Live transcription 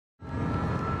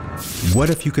What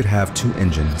if you could have two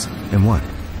engines in one?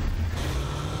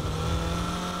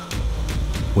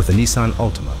 With a Nissan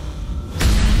Altima,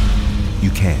 you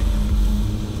can.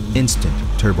 Instant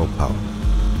turbo power,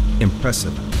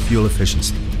 impressive fuel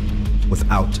efficiency,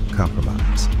 without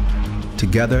compromise.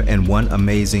 Together in one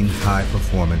amazing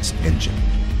high-performance engine.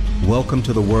 Welcome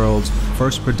to the world's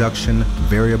first production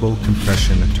variable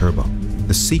compression turbo.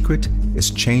 The secret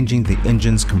is changing the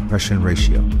engine's compression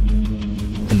ratio.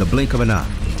 In the blink of an eye,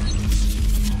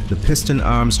 the piston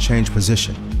arms change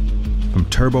position from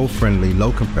turbo-friendly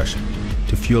low compression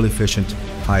to fuel-efficient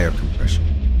higher compression.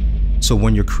 So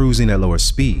when you're cruising at lower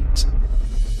speeds,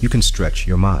 you can stretch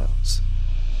your miles.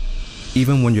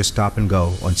 Even when you're stop and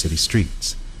go on city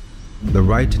streets, the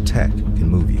right tech can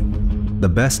move you. The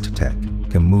best tech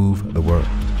can move the world.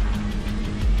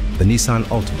 The Nissan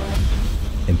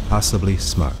Altima, impossibly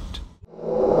smart.